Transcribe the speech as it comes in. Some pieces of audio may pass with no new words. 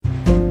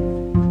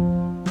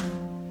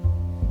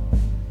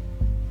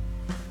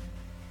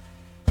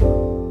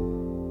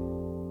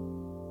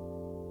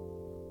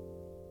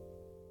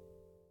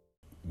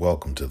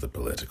Welcome to The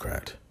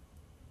Politicrat.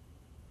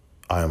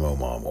 I am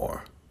Omar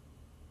Moore.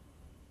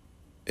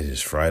 It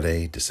is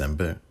Friday,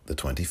 December the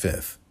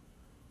 25th,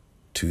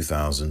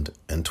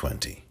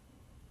 2020.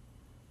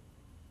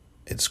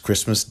 It's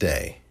Christmas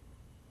Day,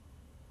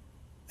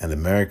 and a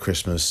Merry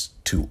Christmas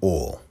to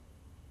all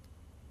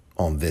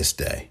on this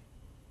day.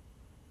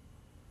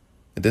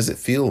 Does it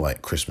feel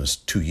like Christmas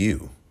to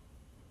you,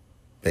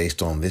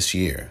 based on this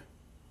year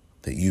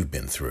that you've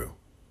been through?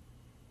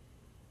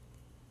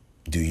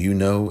 Do you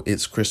know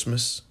it's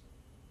Christmas?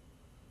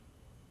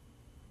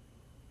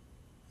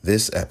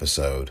 This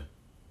episode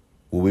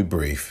will be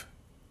brief,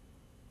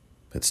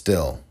 but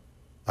still,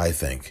 I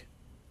think,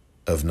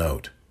 of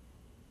note.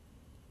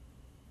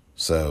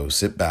 So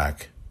sit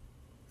back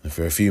and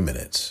for a few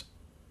minutes,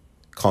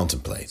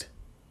 contemplate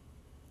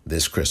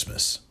this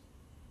Christmas.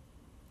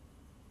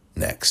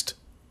 Next.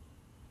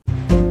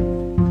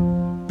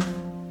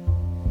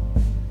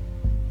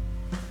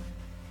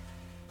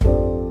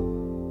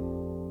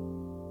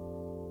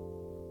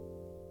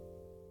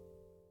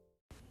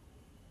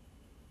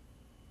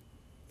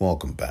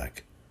 Welcome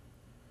back.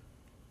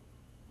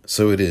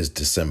 So it is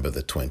December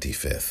the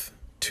 25th,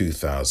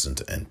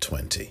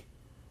 2020.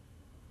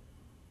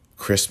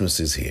 Christmas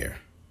is here.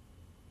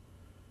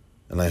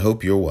 And I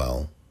hope you're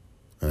well.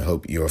 And I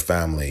hope your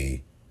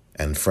family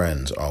and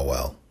friends are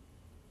well.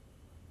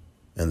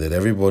 And that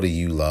everybody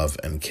you love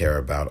and care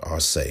about are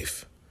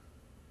safe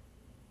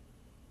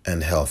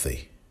and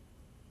healthy.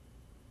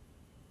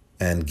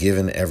 And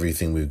given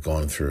everything we've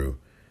gone through,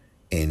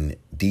 in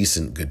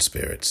decent good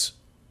spirits.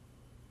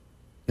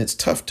 It's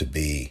tough to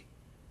be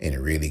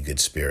in really good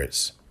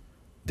spirits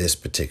this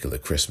particular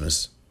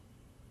Christmas,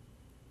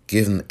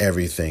 given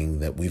everything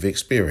that we've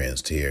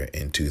experienced here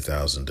in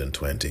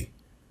 2020.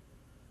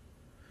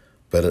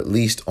 But at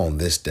least on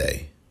this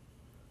day,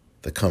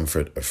 the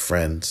comfort of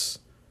friends,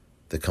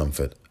 the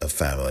comfort of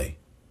family,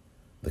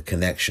 the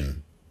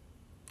connection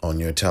on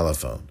your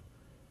telephone,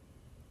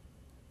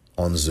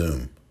 on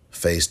Zoom,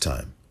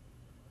 FaceTime,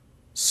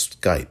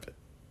 Skype,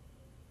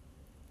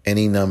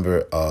 any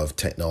number of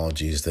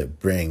technologies that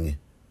bring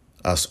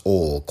us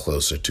all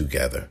closer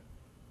together.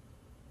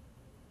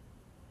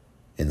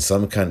 In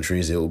some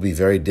countries, it will be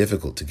very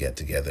difficult to get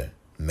together.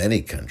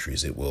 Many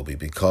countries it will be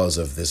because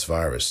of this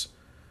virus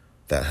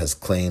that has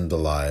claimed the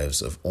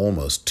lives of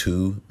almost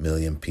 2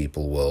 million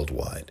people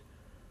worldwide.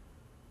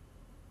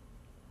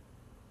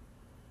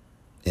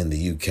 In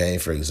the UK,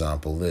 for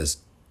example, there's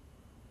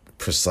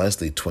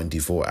precisely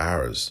 24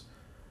 hours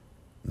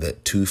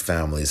that two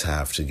families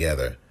have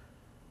together,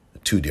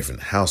 two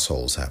different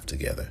households have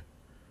together,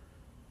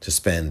 to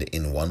spend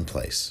in one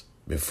place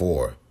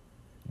before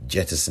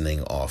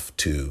jettisoning off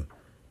to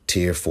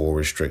Tier 4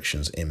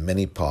 restrictions in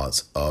many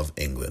parts of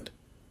England.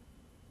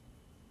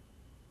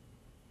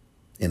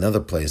 In other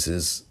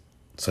places,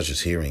 such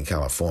as here in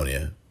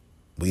California,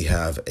 we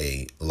have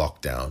a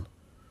lockdown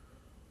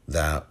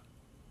that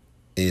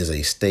is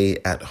a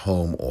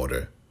stay-at-home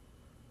order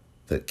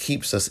that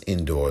keeps us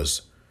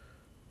indoors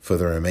for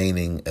the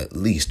remaining at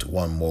least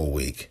one more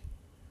week,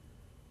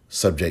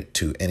 subject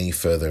to any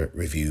further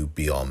review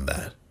beyond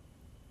that.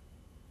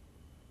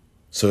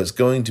 So it's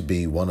going to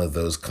be one of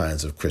those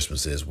kinds of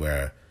Christmases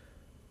where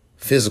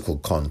physical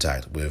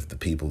contact with the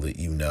people that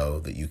you know,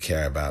 that you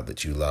care about,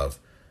 that you love,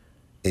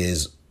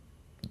 is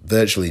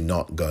virtually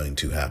not going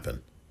to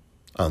happen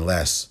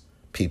unless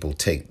people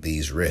take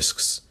these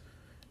risks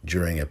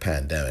during a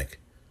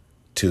pandemic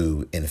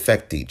to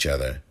infect each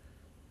other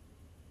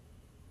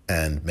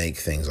and make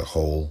things a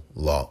whole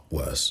lot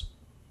worse.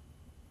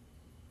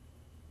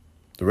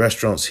 The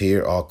restaurants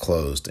here are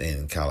closed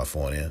in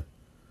California,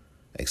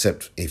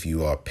 except if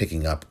you are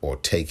picking up or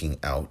taking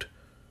out.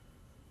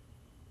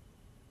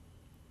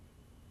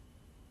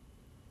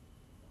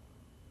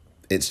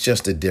 It's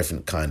just a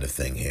different kind of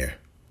thing here,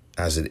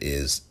 as it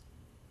is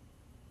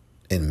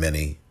in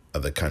many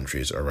other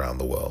countries around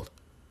the world.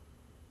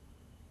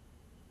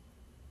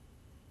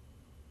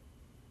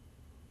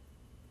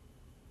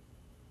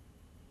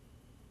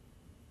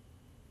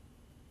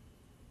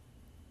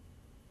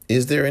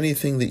 Is there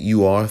anything that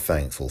you are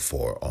thankful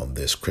for on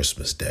this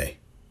Christmas day?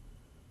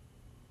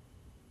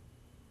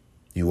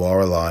 You are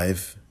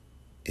alive,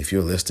 if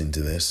you're listening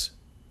to this.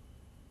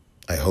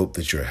 I hope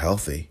that you're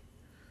healthy.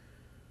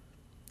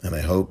 And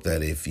I hope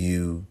that if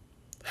you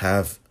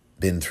have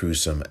been through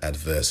some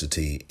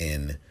adversity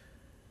in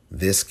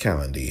this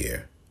calendar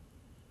year,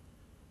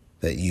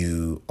 that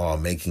you are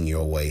making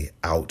your way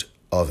out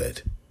of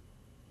it.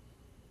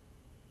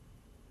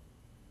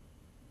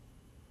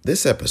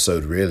 This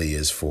episode really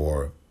is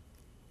for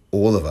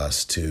all of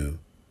us to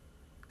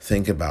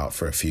think about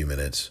for a few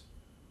minutes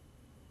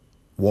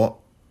what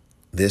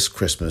this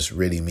Christmas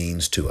really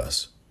means to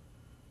us.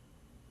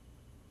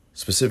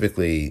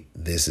 Specifically,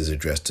 this is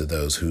addressed to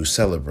those who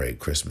celebrate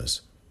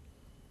Christmas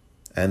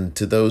and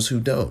to those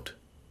who don't.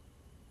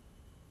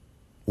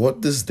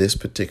 What does this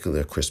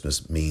particular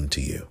Christmas mean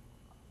to you?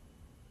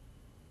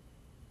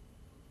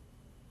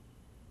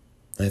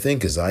 I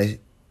think as I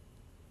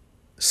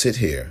sit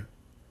here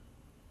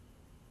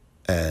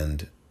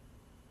and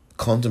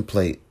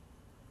contemplate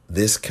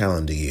this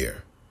calendar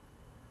year.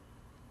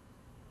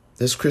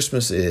 This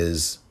Christmas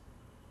is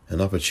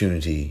an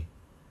opportunity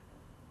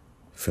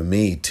for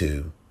me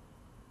to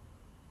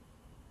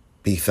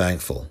be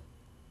thankful,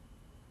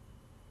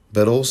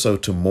 but also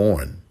to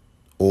mourn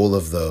all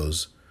of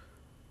those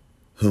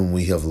whom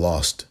we have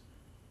lost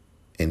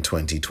in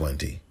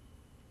 2020.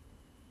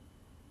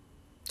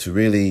 To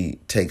really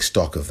take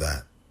stock of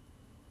that,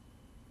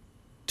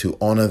 to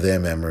honor their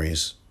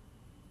memories,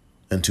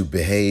 and to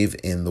behave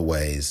in the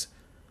ways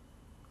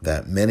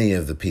that many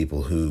of the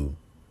people who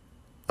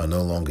are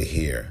no longer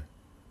here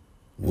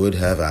would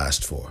have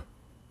asked for.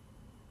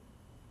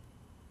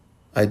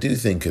 I do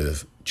think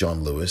of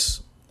John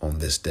Lewis on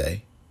this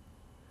day.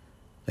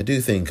 I do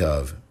think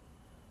of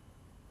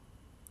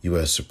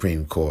U.S.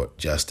 Supreme Court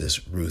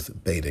Justice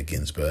Ruth Bader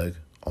Ginsburg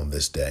on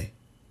this day.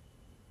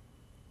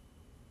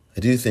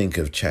 I do think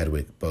of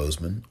Chadwick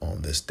Boseman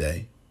on this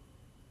day.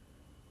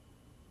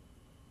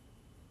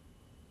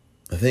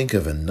 I think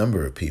of a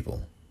number of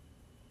people,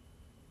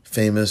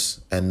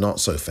 famous and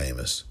not so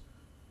famous,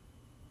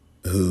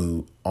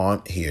 who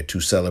aren't here to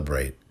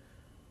celebrate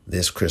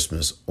this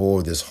Christmas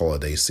or this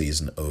holiday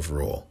season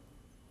overall.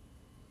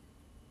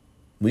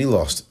 We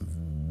lost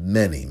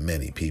many,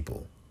 many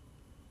people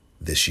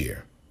this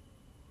year,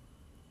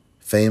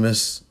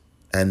 famous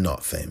and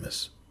not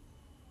famous.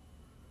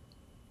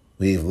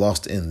 We've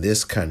lost in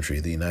this country,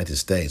 the United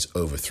States,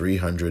 over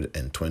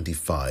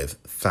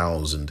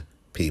 325,000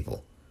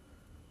 people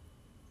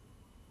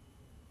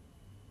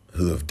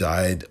who have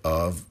died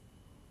of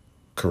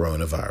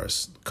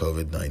coronavirus,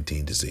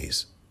 COVID-19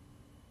 disease.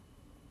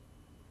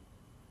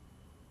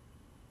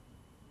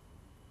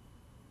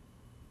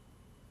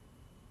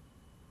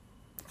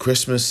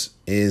 Christmas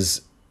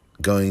is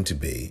going to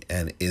be,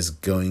 and is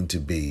going to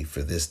be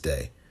for this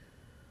day,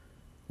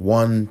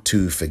 one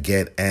to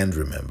forget and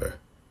remember.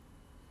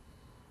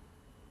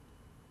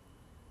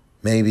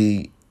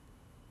 Maybe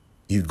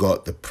you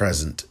got the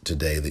present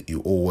today that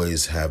you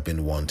always have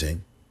been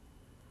wanting.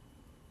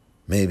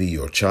 Maybe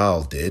your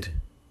child did.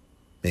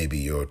 Maybe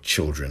your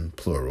children,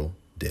 plural,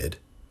 did.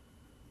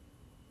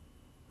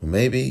 Or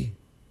maybe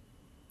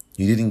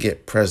you didn't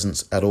get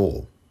presents at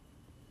all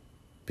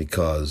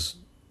because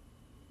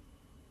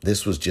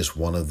this was just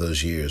one of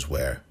those years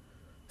where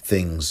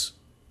things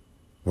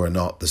were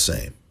not the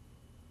same,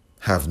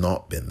 have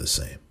not been the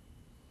same.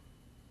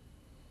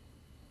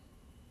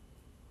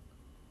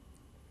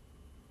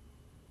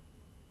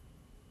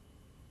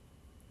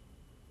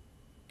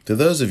 To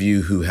those of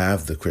you who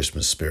have the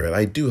Christmas spirit,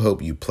 I do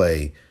hope you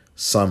play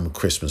some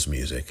Christmas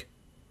music.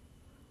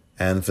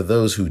 And for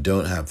those who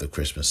don't have the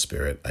Christmas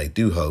spirit, I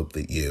do hope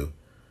that you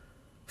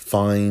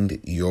find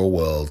your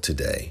world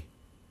today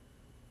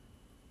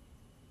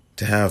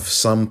to have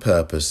some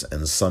purpose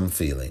and some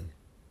feeling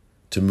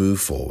to move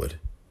forward.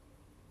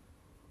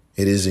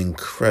 It is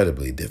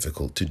incredibly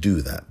difficult to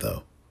do that,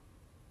 though.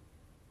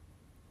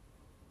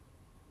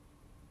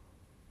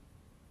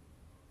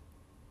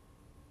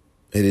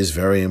 It is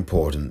very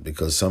important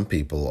because some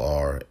people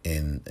are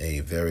in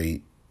a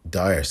very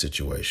dire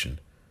situation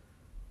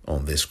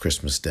on this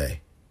Christmas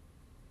day.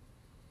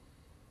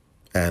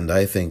 And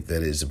I think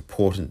that it is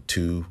important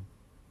to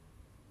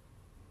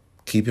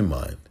keep in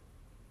mind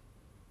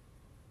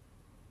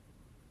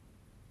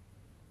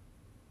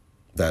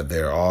that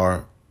there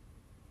are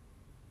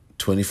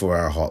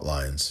 24-hour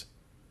hotlines,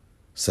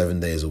 7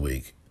 days a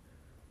week,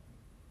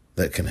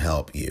 that can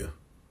help you.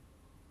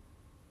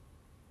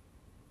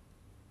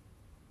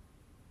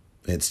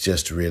 It's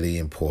just really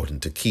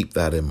important to keep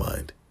that in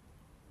mind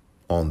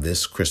on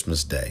this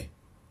Christmas day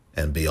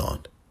and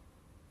beyond.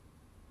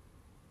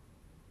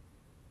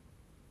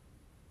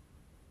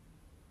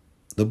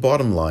 The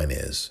bottom line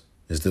is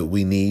that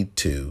we need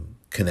to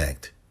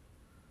connect.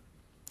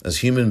 As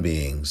human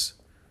beings,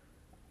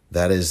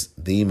 that is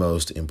the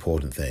most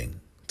important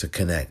thing, to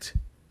connect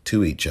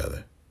to each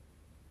other.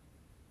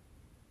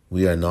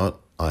 We are not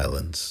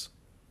islands.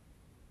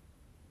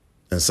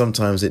 And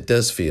sometimes it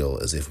does feel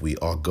as if we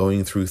are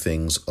going through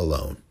things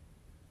alone.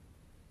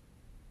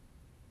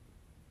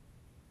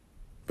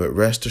 But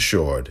rest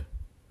assured,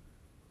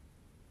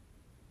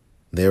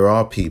 there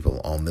are people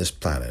on this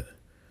planet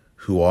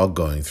who are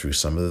going through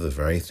some of the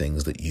very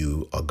things that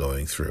you are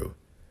going through,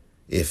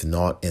 if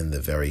not in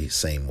the very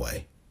same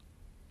way.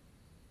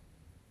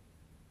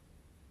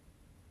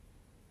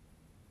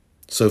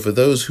 So for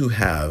those who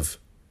have,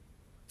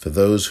 for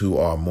those who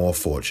are more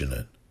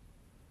fortunate,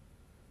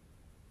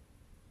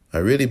 I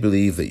really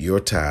believe that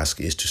your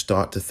task is to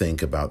start to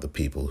think about the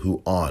people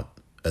who aren't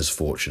as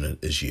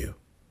fortunate as you.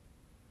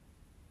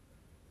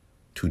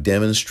 To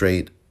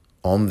demonstrate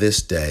on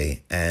this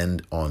day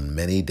and on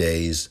many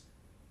days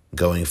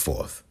going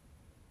forth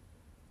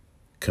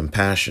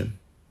compassion,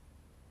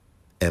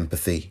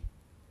 empathy,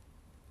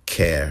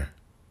 care,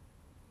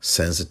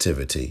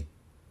 sensitivity,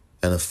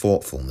 and a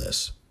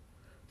thoughtfulness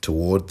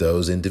toward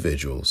those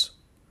individuals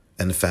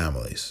and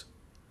families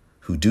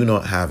who do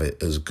not have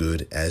it as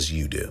good as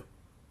you do.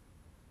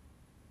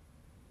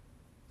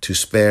 To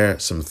spare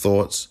some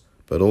thoughts,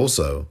 but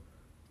also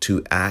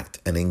to act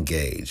and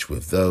engage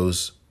with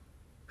those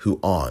who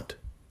aren't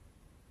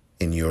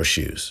in your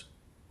shoes.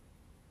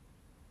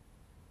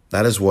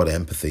 That is what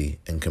empathy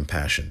and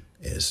compassion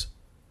is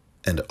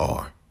and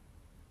are.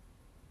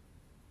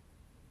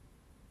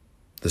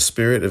 The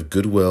spirit of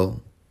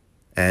goodwill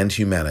and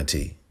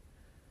humanity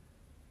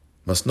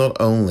must not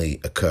only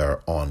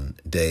occur on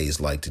days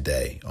like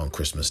today, on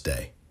Christmas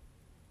Day,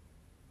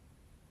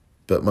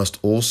 but must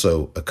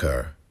also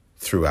occur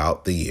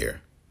throughout the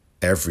year,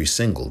 every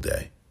single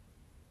day.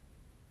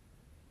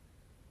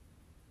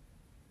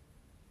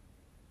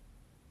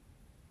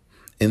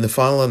 In the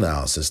final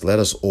analysis, let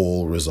us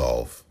all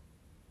resolve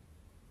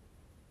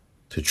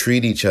to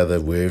treat each other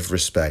with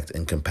respect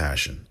and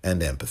compassion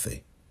and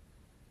empathy,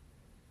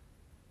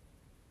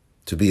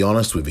 to be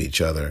honest with each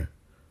other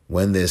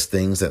when there's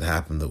things that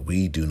happen that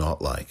we do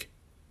not like,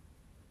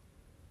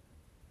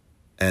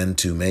 and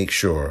to make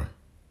sure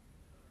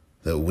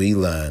that we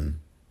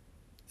learn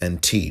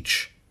and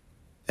teach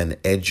and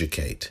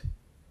educate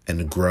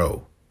and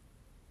grow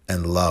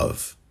and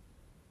love.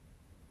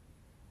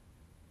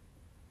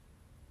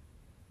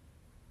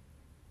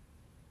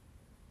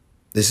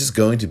 This is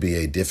going to be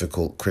a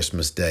difficult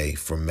Christmas day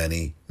for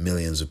many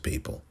millions of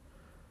people,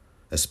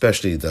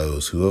 especially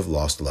those who have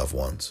lost loved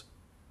ones.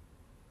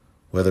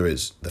 Whether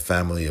it's the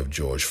family of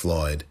George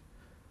Floyd,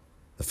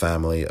 the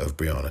family of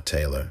Breonna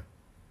Taylor,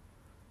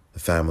 the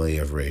family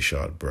of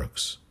Rayshard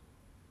Brooks,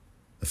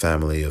 the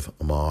family of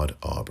Ahmaud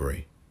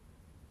Arbery,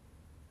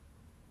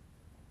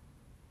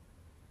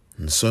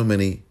 and so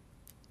many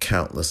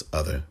countless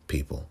other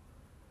people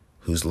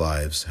whose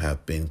lives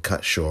have been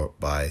cut short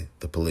by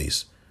the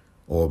police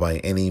or by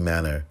any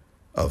manner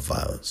of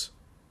violence.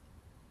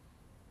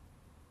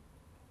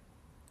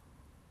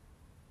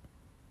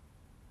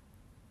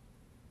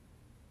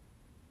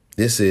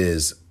 This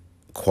is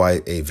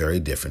quite a very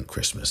different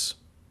Christmas.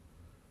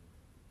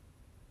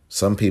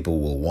 Some people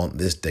will want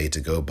this day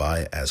to go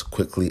by as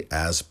quickly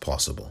as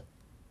possible.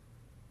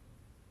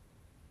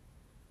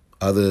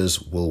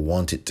 Others will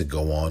want it to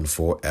go on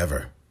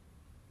forever,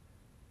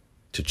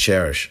 to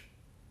cherish,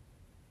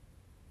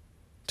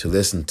 to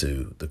listen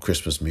to the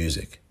Christmas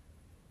music.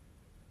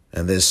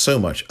 And there's so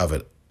much of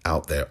it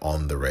out there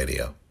on the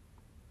radio.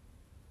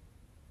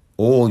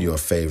 All your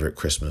favorite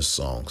Christmas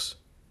songs,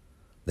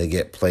 they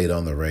get played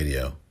on the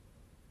radio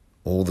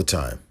all the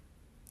time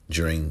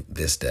during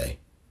this day.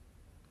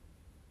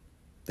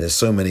 There's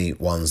so many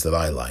ones that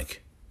I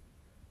like.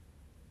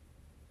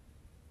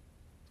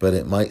 But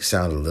it might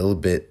sound a little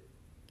bit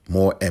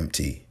more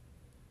empty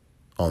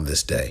on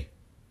this day.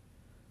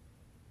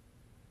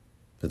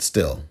 But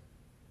still,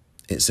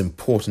 it's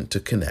important to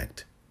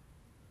connect.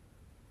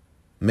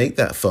 Make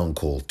that phone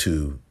call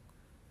to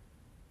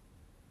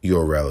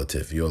your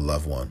relative, your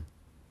loved one.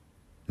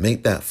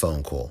 Make that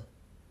phone call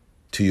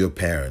to your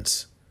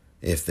parents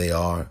if they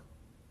are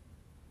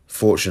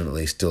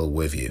fortunately still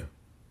with you.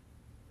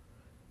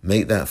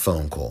 Make that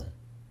phone call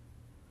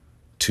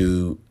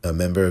to a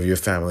member of your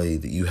family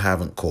that you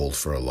haven't called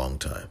for a long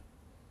time.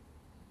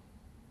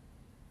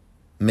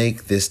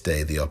 Make this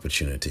day the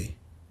opportunity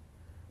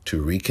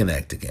to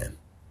reconnect again.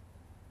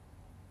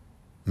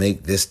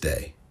 Make this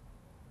day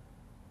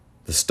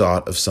the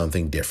start of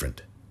something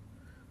different,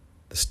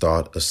 the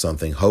start of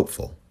something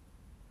hopeful,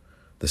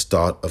 the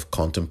start of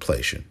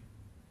contemplation,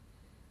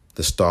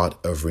 the start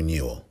of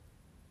renewal,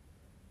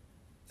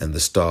 and the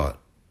start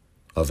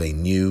of a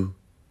new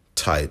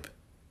type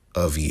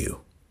of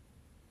you.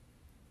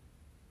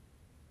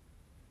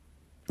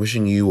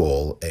 Wishing you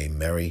all a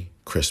Merry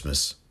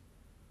Christmas,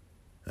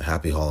 a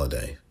happy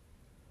holiday,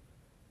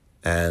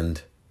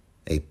 and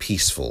a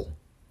peaceful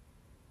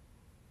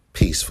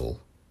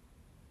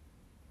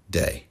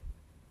day.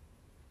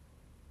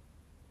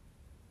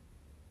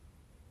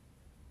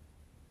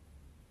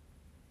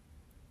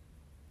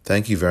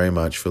 Thank you very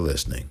much for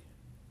listening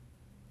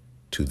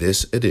to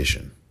this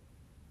edition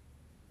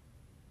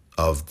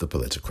of The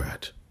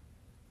Politicrat.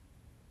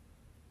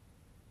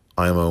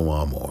 I'm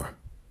Omar Moore.